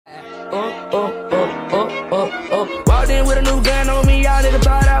Walked in with a new gun on me, y'all niggas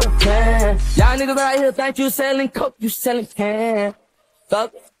thought I was playing. Y'all niggas out here think you selling coke, you selling can.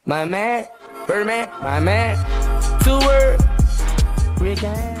 Fuck my man, Birdman, my man. 2 words, we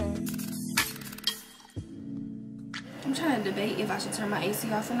can. I'm trying to debate if I should turn my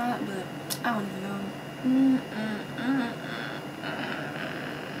AC off or not, but I don't even know.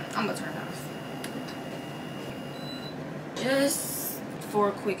 I'm gonna turn it off. Just for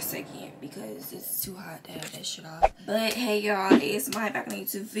a quick second because it's too hot to have that shit off. But hey y'all, it's my back on a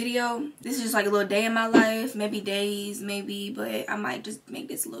YouTube video. This is just like a little day in my life, maybe days, maybe, but I might just make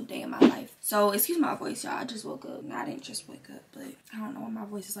this a little day in my life. So excuse my voice, y'all. I just woke up. No, I didn't just wake up, but I don't know why my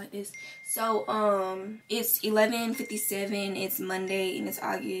voice is like this. So it's 11:57. It's Monday and it's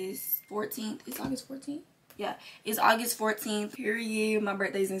August 14th. It's August 14th. Yeah, it's August 14th, period. My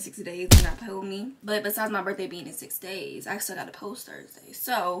birthday's in 6 days, do not play with me. But besides my birthday being in 6 days, I still got to post Thursday.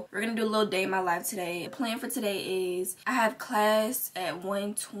 So we're gonna do a little day in my life today. The plan for today is I have class at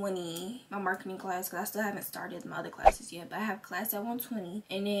 1:20, my marketing class, because I still haven't started my other classes yet. But I have class at 1:20,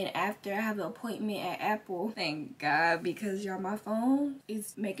 and then after I have an appointment at Apple. Thank God, because y'all, my phone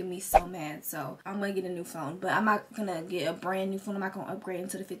is making me so mad. So I'm gonna get a new phone, but I'm not gonna get a brand new phone. I'm not gonna upgrade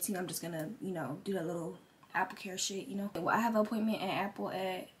into the 15. I'm just gonna, you know, do that little Apple Care shit, you know. Well, I have an appointment at Apple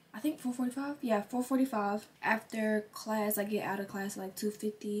at, I think 4:45. Yeah, 4:45. After class, I get out of class at like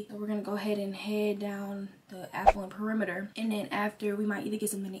 2:50. So we're gonna go ahead and head down the Apple and Perimeter. And then after, we might either get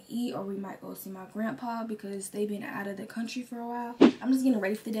something to eat or we might go see my grandpa because they've been out of the country for a while. I'm just getting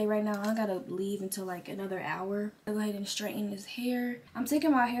ready for the day right now. I gotta leave until like another hour. I'll go ahead and straighten his hair. I'm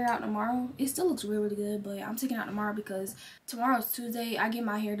taking my hair out tomorrow. It still looks really, really good, but I'm taking it out tomorrow because tomorrow's Tuesday. I get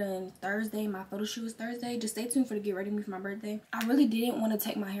my hair done Thursday. My photo shoot is Thursday. Just stay tuned for the get ready me for my birthday. I really didn't want to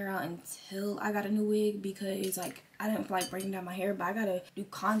take my hair out until I got a new wig because like I didn't feel like breaking down my hair, but I gotta do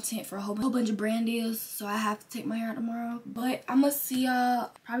content for a whole bunch of brand deals, so I have to take my hair out tomorrow. But I'm gonna see y'all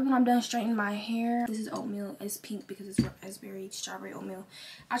probably when I'm done straightening my hair. This is oatmeal. It's pink because it's raspberry strawberry oatmeal.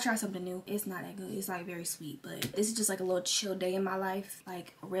 I tried something new. It's not that good. It's like very sweet, but this is just like a little chill day in my life,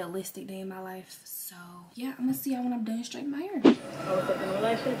 like a realistic day in my life. So yeah, I'm gonna see y'all when I'm done straightening my hair.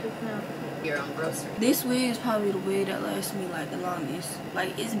 Your own grocery. This wig is probably the wig that lasts me like the longest.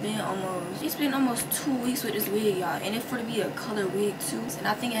 Like it's been almost 2 weeks with this wig, y'all, and it's for to be a color wig too. And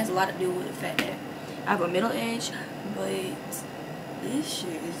I think it has a lot to do with the fact that I have a middle edge, but this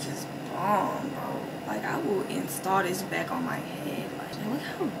shit is just bomb, bro. Like I will install this back on my head. Like look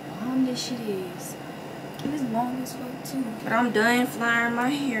how bomb this shit is. And it's long as fuck too. But I'm done flying my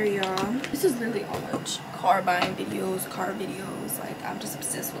hair, y'all. This is really all much car buying videos, car videos. Like I'm just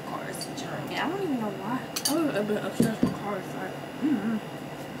obsessed with cars in general. And I don't even know why. I've been obsessed with cars. Like,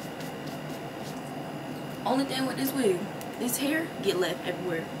 Only thing with this wig, this hair get left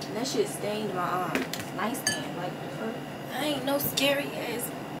everywhere. And that shit stained my nightstand. Like, I ain't no scary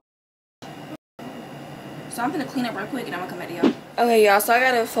ass. So I'm gonna clean up right quick and I'm gonna come back to y'all. Okay, y'all, so I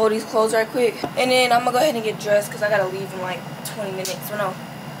gotta fold these clothes right quick. And then I'm gonna go ahead and get dressed because I gotta leave in like 20 minutes. Or no,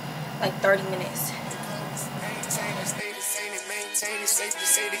 like 30 minutes. Safe to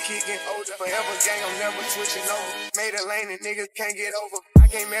say the kid get older. Forever gang, I'm never switching over. Made a lane and niggas can't get over. I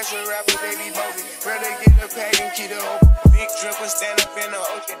can't mess with rappers, they be bogus. Rather get a pack and keep it open. Big dripper stand up in the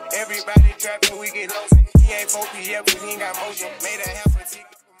ocean. Everybody trapping, we get lost. He ain't focused yet, but he ain't got motion. Made a half a ticket.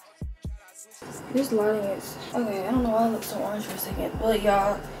 This lighting is okay. I don't know why I look so orange for a second, but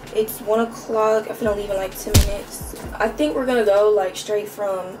y'all, it's 1 o'clock. I'm finna leave in like 10 minutes. I think we're gonna go like straight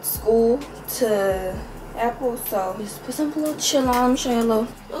from school to Apple, so just put some little chill on. I'm showing a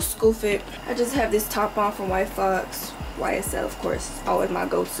little school fit. I just have this top on from White Fox, YSL, of course. It's always my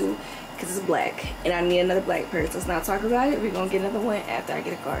go-to because it's black, and I need another black pair. So let's not talk about it. We're gonna get another one after I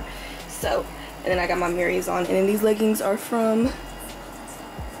get a car. So, and then I got my Marys on, and then these leggings are from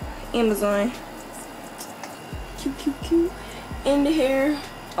Amazon. Cute. And the hair,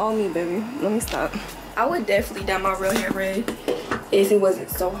 all me, baby. Let me stop. I would definitely dye my real hair red if it wasn't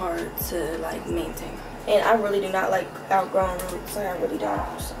so hard to like maintain. And I really do not like outgrown roots, like I really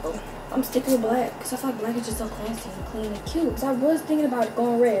don't. So I'm sticking with black because I feel like black is just so classy and clean and cute. Because I was thinking about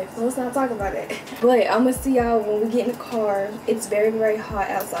going red, so let's not talk about it. But I'm gonna see y'all when we get in the car. It's very, very hot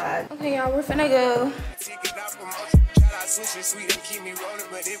outside. Okay, y'all, we're finna go.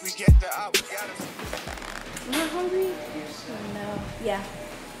 Am I hungry? No. Yeah.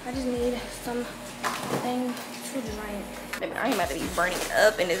 I just need something to drink. Maybe I ain't about to be burning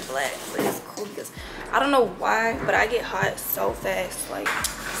up in this black, but it's cool because I don't know why, but I get hot so fast. Like,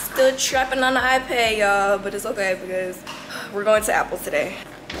 still trapping on the iPad, y'all, but it's okay because we're going to Apple today.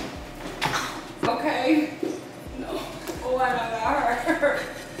 Okay. No. Oh, I got hurt.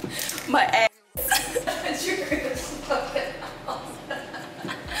 My ass.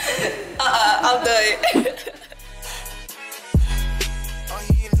 I'm done.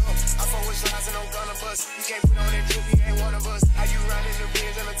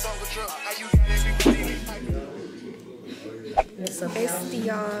 So Basically,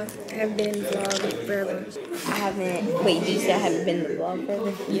 y'all, I haven't been in the vlog forever. I haven't. Wait, did you say I haven't been in the vlog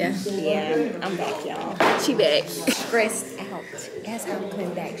forever? Yeah. Yeah, I'm back, y'all. She back. Stressed out. That's how I'm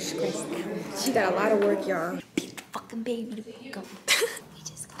coming back. Stressed out. She got a lot of work, y'all. Fucking baby to pick up. We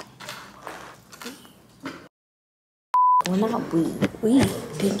just got. Well, not we. We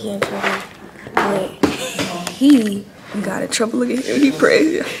didn't get in trouble, but he got in trouble. Look at him. He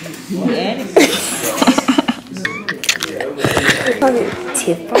prayed.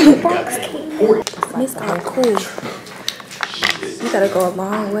 Tip from the box came. Miss got cool. You gotta go a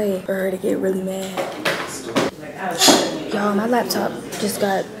long way for her to get really mad. Y'all, my laptop just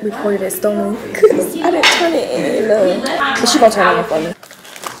got reported as stolen because I didn't turn it in. But she gonna turn it in for me.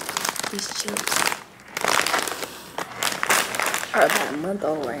 These chips are about a month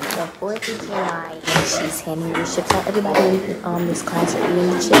old right now. The 4th of July, she's handing the chips out. Everybody in this class are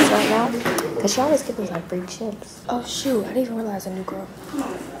eating the chips right now. Because she always gives us like free chips. Oh shoot, I didn't even realize a new girl.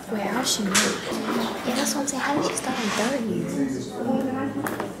 Wait, how's she new? Yeah, that's what I'm saying. How did she start on 30?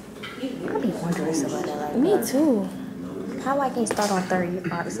 I be wondering something like that. Like Me too. How I can start on 30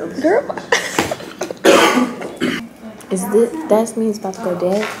 if I was so Girl. Is this, that means it's about to go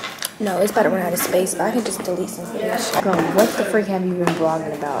dead? No, it's about to run out of space, but I can just delete some footage. Girl, what the freak have you been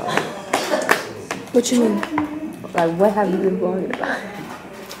vlogging about? What you mean? Like, what have you been vlogging about?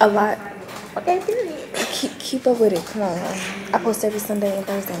 A lot. Okay, period. Keep up with it. Come on. I post every Sunday and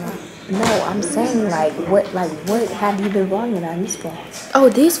Thursday now. No, I'm saying what have you been vlogging about in this vlog? Oh,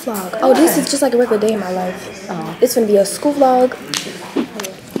 this vlog. Oh, this is just like a regular day in my life. Oh. It's gonna be a school vlog.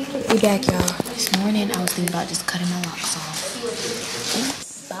 We back, y'all. This morning, I was thinking about just cutting my locks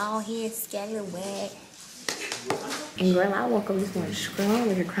off. Bald head, scallywag. And girl, I woke up this morning scrolling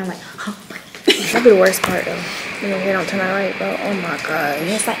with her crying like, oh my. That'd be the worst part though. When your hair don't turn out right, bro. Oh my god. And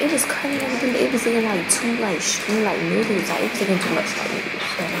it's like, it was cutting everything. It was looking like too extreme, like noodles. Like, it was looking too much like noodles.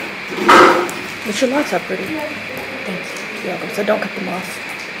 So. But your locks are pretty. Thank you. You're welcome. So don't cut them off.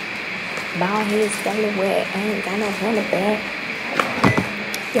 Bald head, scallywag. I ain't got no hair in the back.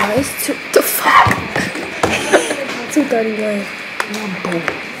 Y'all, it's the fuck. 2:31.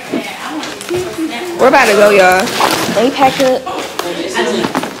 We're about to go, y'all. Let me pack up.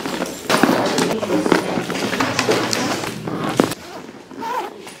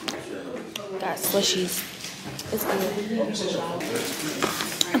 Got slushies. It's good.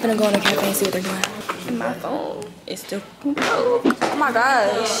 I'm gonna go in the cafe and see what they're doing. And my phone is still. Oh my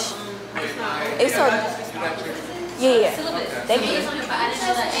gosh. It's so. Yeah. Thank you.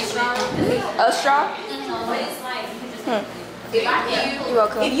 A straw? You're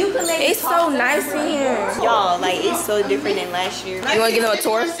welcome. If you can let It's so nice in here. y'all, like, it's so different than last year. You want to give them a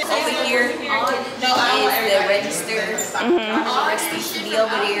tour? Over here is the register. The register used to be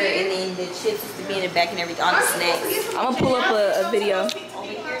over there, and then the chips used to be in the back and everything, all the snacks. I'm gonna pull up a video. Over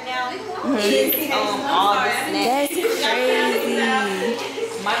here now is all the snacks. That's crazy.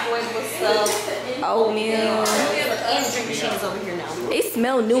 Microwave stuff, Oatmeal. and the drink machine is over here now. It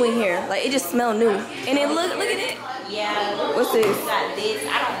smell new in here. Like it just smell new. And then look at it. Yeah. What's this? You got this. I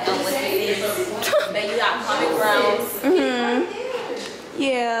don't know what this is. But you got comic grounds.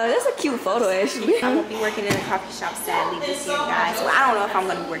 Yeah, that's a cute photo actually. I won't be working in a coffee shop sadly this year, guys. So I don't know if I'm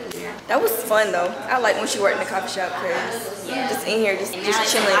gonna be working here. That was fun though. I like when she worked in the coffee shop because just in here, just There's a lot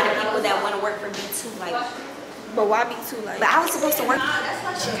chilling. of people that want to work for B2, like. But why be too like? But I was supposed to work. Hold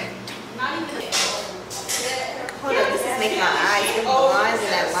up, this is making my eyes get blinds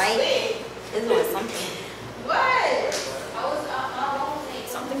in that light. It's doing something.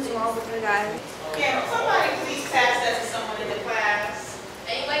 Something's wrong with her, guys. Yeah, somebody please pass that to someone in the class.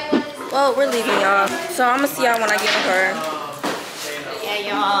 Well, we're leaving y'all. So I'm gonna see y'all when I get in her. Yeah,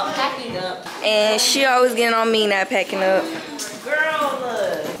 y'all, packing up. And she always getting on me not packing up. Girl,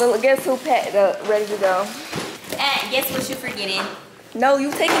 look. But guess who packed up, ready to go? Guess what you're forgetting? No, you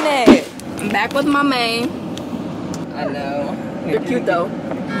taking that. I'm back with my man. I know. You're cute though.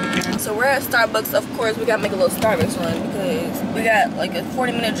 So we're at Starbucks. Of course, we gotta make a little Starbucks run because we got like a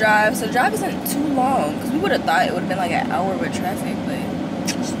 40-minute drive. So the drive isn't too long because we would have thought it would have been like an hour with traffic, but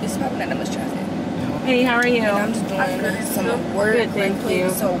it's probably not that much traffic. Hey, how are you? And I'm just doing some work Good, thank quick, you.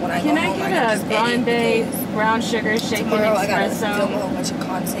 so when I Can go I home, I get can a just grande edit because brown sugar shaken tomorrow I gotta film a espresso whole bunch of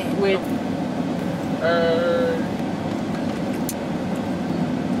content. with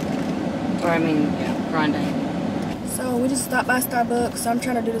or I mean, yeah, grande. So So we just stopped by Starbucks. So I'm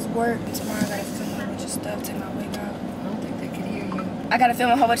trying to do this work. Tomorrow I gotta film a bunch of stuff, take my wig out. I don't think they can hear you. I gotta film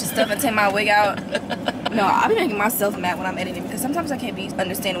a whole bunch of stuff and take my wig out. No, I be making myself mad when I'm editing because sometimes I can't be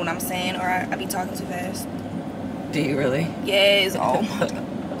understanding what I'm saying or I be talking too fast. Do you really? Yes. Oh my god.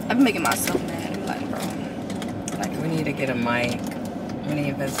 I be making myself mad. I'm like, bro. Like, we need to get a mic. We need to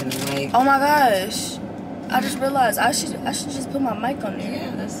invest in a mic. Oh my gosh. I just realized I should just put my mic on there.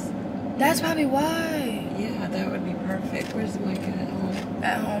 Yeah, that's probably why. Yeah, that would be perfect. Where's the mic at home?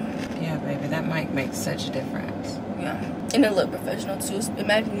 At home. Yeah, baby, that mic makes such a difference. Yeah. And it look professional too.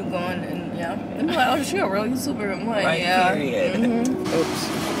 Imagine you going and yeah. And be like, oh, she a real YouTuber and what? Right, yeah. period. Oops.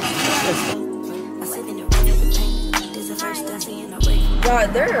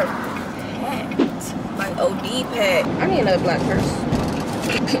 God, they're packed. Like OD packed. I need another black purse.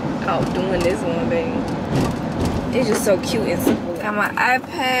 Out doing this one, baby. It's just so cute and simple. Got my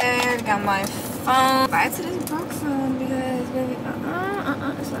iPad, got my phone. Back to this broke phone because baby,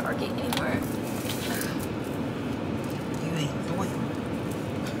 it's not working anymore. You ain't doing.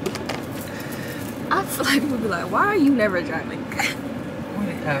 I feel like people be like, why are you never driving?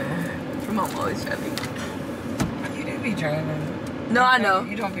 Whatever. Your mom always driving. You do be driving. No, I know.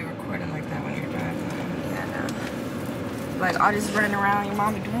 You don't be recording like that when you're driving. Yeah, I know. Like all this running around your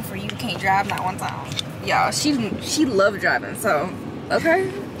mom be doing for you can't drive not one time. Y'all, she loved driving, so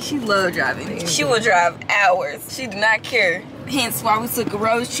okay. She loved driving. She will drive hours. She did not care. Hence why we took a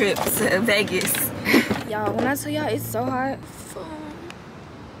road trip to Vegas. Y'all, when I tell y'all it's so hot,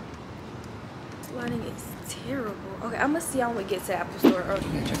 this lighting is terrible. Okay, I'm gonna see y'all when we get to Apple Store.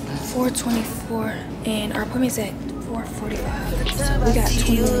 4:24, and our appointment's at 4:45. So we got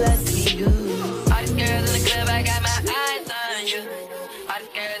 20 minutes. All the girls in the club, I got my eyes on you. All the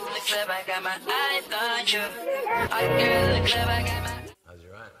girls in the club, I got my eyes on you. All the girls in the club, I got my.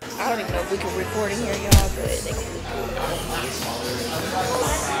 I don't even know if we can record in here, y'all, but they can.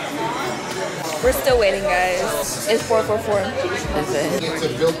 We're still waiting, guys. It's 4:44. Is it? It's a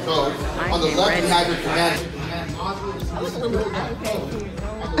build code. On the left, you have your command. On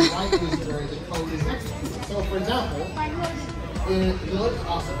the right is where the code is next to it. So, for example,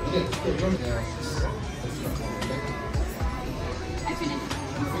 awesome.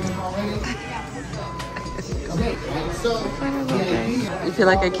 Okay, so You feel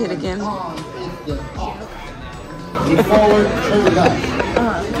like a kid again? you forward, turn it up,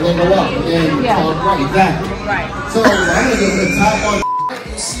 and then go up, and then right, exactly. Right. So I'm gonna get the top one.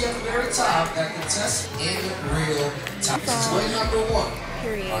 You see at the very top that the test in real time. This is way number one.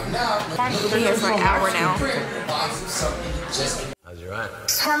 Period. Now, We've been here for an hour now. How's your aunt?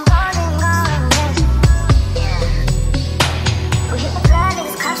 We hit the ground and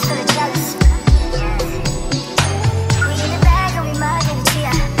it's cops for the jealous. We in the bag and we mud in the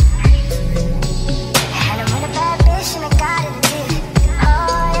tear. And I'm in a bad bitch and I got it in tear.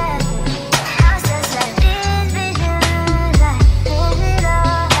 Oh yeah. I was just like this vision, like this it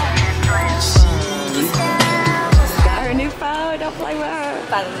all. When she's down. Got her new phone. Don't play with her.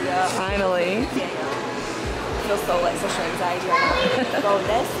 Finally, y'all. Finally. Yeah, y'all. I feel so like social anxiety right now. Bro,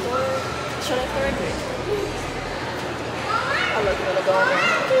 that store, show that store right there. I look gonna go in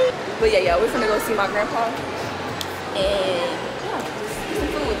there. But yeah, we're gonna go see my grandpa. And yeah, just get some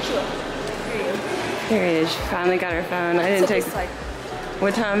food with chill. Period. She finally got her phone. I didn't take. Like,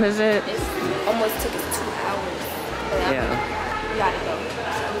 What time is it? it almost took us 2 hours. But Yeah. we gotta go.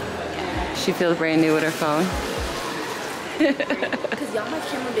 She feels brand new with her phone. Cause y'all, my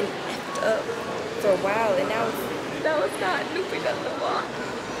camera been effed up for a while, and now it's not looping at the wall.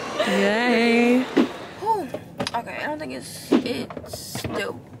 Yay. Whew. Okay, I don't think it's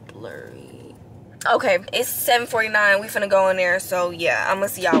still blurry. Okay, it's 7:49. We finna go in there, so yeah, I'm gonna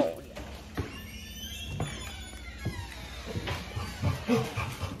see y'all.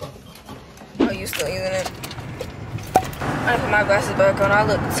 Oh, you still using it? I put my glasses back on. I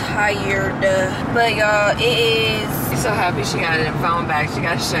look tired, but y'all, it is. I'm so happy she got her phone back. She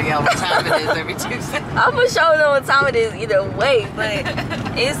got to show y'all what time it is every Tuesday. I'm gonna show them what time it is either way, but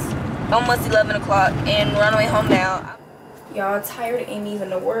it's almost 11 o'clock and we're on the way home now. Y'all, tired ain't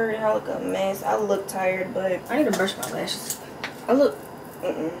even a word. I look a mess. I look tired, but I need to brush my lashes. I look,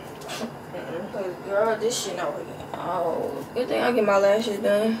 Cause girl, this shit not working. Oh, good thing I get my lashes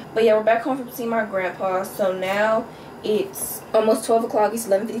done. But yeah, we're back home from seeing my grandpa. So now it's almost 12 o'clock. It's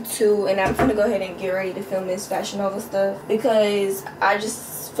 11:52, and I'm gonna go ahead and get ready to film this Fashion Nova stuff because I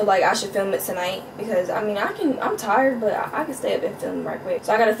just feel like I should film it tonight. Because I mean, I'm tired, but I can stay up and film right quick.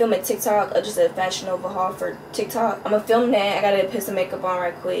 So I gotta film a TikTok, just a Fashion Nova haul for TikTok. I'm gonna film that. I gotta put some makeup on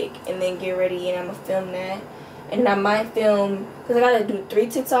right quick and then get ready, and I'm gonna film that. And I might film, because I gotta do 3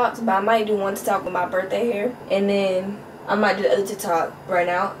 TikToks, but I might do 1 TikTok with my birthday hair. And then I might do the other TikTok right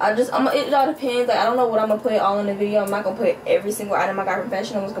now. It all depends. Like, I don't know what I'm gonna put all in the video. I'm not gonna put every single item I got from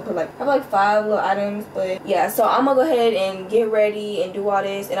fashion. I'm just gonna put like, I have like 5 little items. But yeah, so I'm gonna go ahead and get ready and do all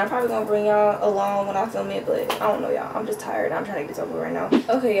this. And I'm probably gonna bring y'all along when I film it. But I don't know, y'all. I'm just tired. I'm trying to get this over right now.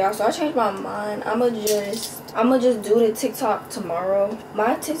 Okay, y'all. So I changed my mind. I'm gonna just do the TikTok tomorrow.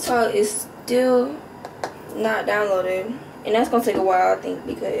 My TikTok is still not downloaded. And that's gonna take a while, I think,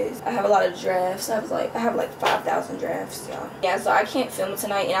 because I have a lot of drafts. I have like 5,000 drafts, y'all. Yeah, so I can't film it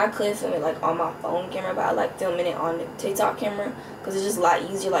tonight, and I could film it like on my phone camera, but I like filming it on the TikTok camera because it's just a lot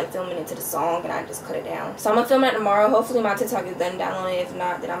easier, like filming it to the song, and I just cut it down. So I'm gonna film it tomorrow. Hopefully my TikTok is done downloading. If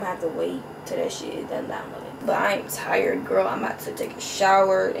not, then I'm gonna have to wait till that shit is done downloaded. But I'm tired, girl. I'm about to take a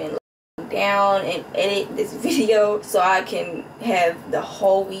shower and down and edit this video so I can have the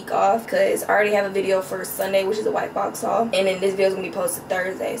whole week off, because I already have a video for Sunday, which is a white box haul, and then this video is gonna be posted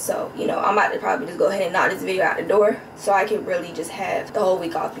Thursday. So, you know, I'm about to probably just go ahead and knock this video out the door so I can really just have the whole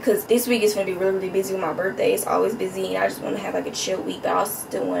week off, because this week is gonna be really, really busy with my birthday. It's always busy, and I just want to have like a chill week, but I also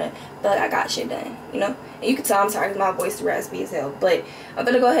still want to feel like I got shit done, you know. And you can tell I'm tired because my voice is raspy as hell, but I'm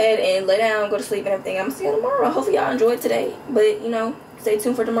gonna go ahead and lay down, go to sleep and everything. I'm gonna see you tomorrow. Hopefully y'all enjoyed today, but you know, stay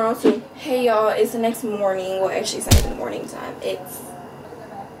tuned for tomorrow too. Hey y'all, it's the next morning. Well, actually it's not even morning time. It's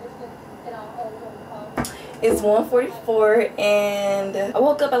 1:44 and I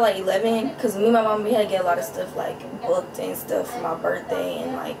woke up at like 11 because me and my mom, we had to get a lot of stuff like booked and stuff for my birthday,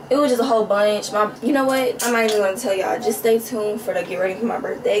 and like it was just a whole bunch. You know what? I'm not even gonna tell y'all. Just stay tuned for the get ready for my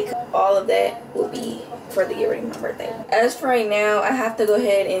birthday. All of that will be for the get ready for my birthday. As for right now, I have to go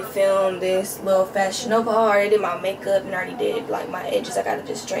ahead and film this little Fashion Nova haul. I already did my makeup and already did like my edges. I gotta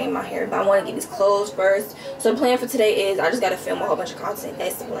just straighten my hair, but I want to get these clothes first. So the plan for today is I just gotta film a whole bunch of content.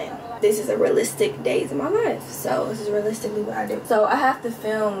 That's the plan. This is a realistic days of my life, so this is realistically what I do. So I have to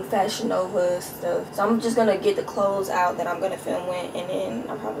film Fashion Nova stuff. So I'm just gonna get the clothes out that I'm gonna film with, and then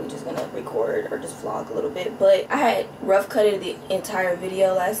I'm probably just gonna record or just vlog a little bit. But I had rough cutted the entire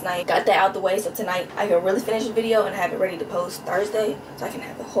video last night. Got that out the way, so tonight I can really finish the video and have it ready to post Thursday, so I can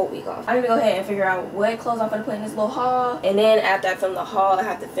have the whole week off. I need to go ahead and figure out what clothes I'm gonna put in this little haul, and then after I film the haul, I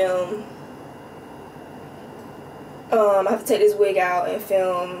have to film. I have to take this wig out and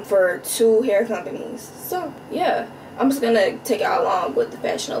film for 2 hair companies. So yeah, I'm just gonna take y'all along with the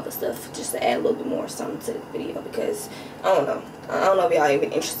Fashion Nova stuff just to add a little bit more something to the video, because I don't know if y'all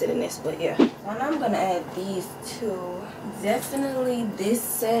even interested in this, but yeah. And I'm gonna add these 2. Definitely this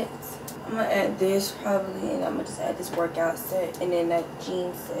set. I'm gonna add this probably, and I'm gonna just add this workout set and then that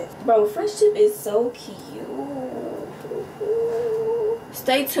jean set. Bro, French tip is so cute.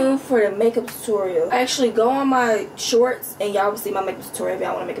 Stay tuned for the makeup tutorial. Actually, go on my shorts and y'all will see my makeup tutorial if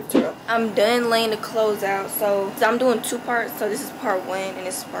y'all want to make a tutorial. I'm done laying the clothes out, so I'm doing 2 parts. So this is part 1 and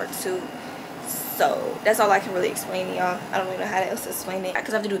this is part 2. So that's all I can really explain to y'all. I don't really know how else to explain it,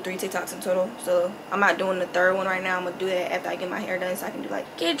 because I have to do 3 TikToks in total. So I'm not doing the 3rd one right now. I'm gonna do that after I get my hair done, so I can do like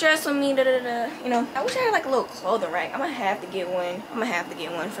get dressed with me, da da da. You know, I wish I had like a little clothing rack. I'm gonna have to get one. I'm gonna have to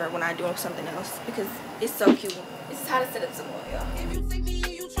get one for when I do something else, because it's so cute. This is how to set up some more, y'all. If you see me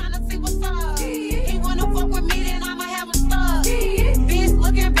and you tryna see what's up, he wanna fuck with me, then I'ma have him stuck. Bitch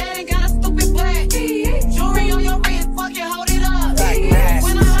looking bad and got a stupid black. Jewelry on your wrist, fuck it, hold it up.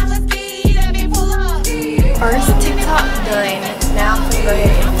 When I holla ski, that be pull up. First TikTok done. Now I'm gonna go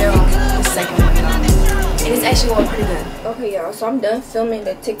ahead and film the second one, y'all. And it's actually going pretty good. Okay, y'all, so I'm done filming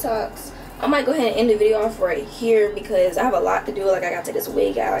the TikToks. I might go ahead and end the video off right here because I have a lot to do. Like, I gotta take this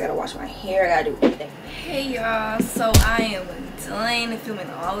wig out, I gotta wash my hair, I gotta do everything. Hey y'all, so I am done filming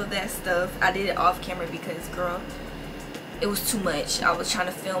all of that stuff. I did it off camera because, girl, it was too much. I was trying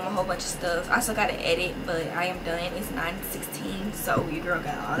to film a whole bunch of stuff. I still gotta edit, but I am done. It's 9:16, so your girl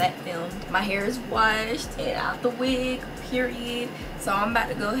got all that filmed. My hair is washed and out the wig, period. So I'm about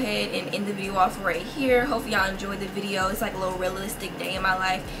to go ahead and end the video off right here. Hopefully y'all enjoyed the video. It's like a little realistic day in my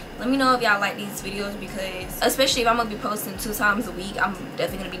life. Let me know if y'all like these videos, because especially if I'm gonna be posting 2 times a week, I'm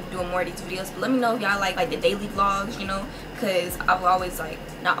definitely gonna be doing more of these videos. But let me know if y'all like the daily vlogs, you know, because I've always like,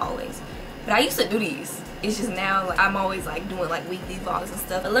 not always, but I used to do these. It's just now like I'm always like doing like weekly vlogs and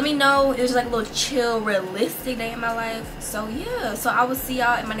stuff. But let me know. It was just like a little chill, realistic day in my life. So yeah, so I will see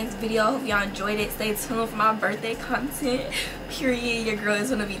y'all in my next video. Hope y'all enjoyed it. Stay tuned for my birthday content, period. Your girl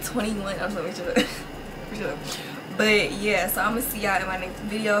is gonna be 21. I'm just for sure. But yeah, so I'm gonna see y'all in my next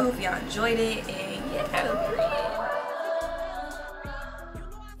video. Hope y'all enjoyed it, and yeah.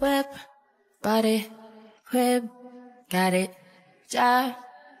 Whip, body, crib, got it, job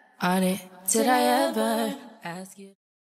on it. Did I ever ask you?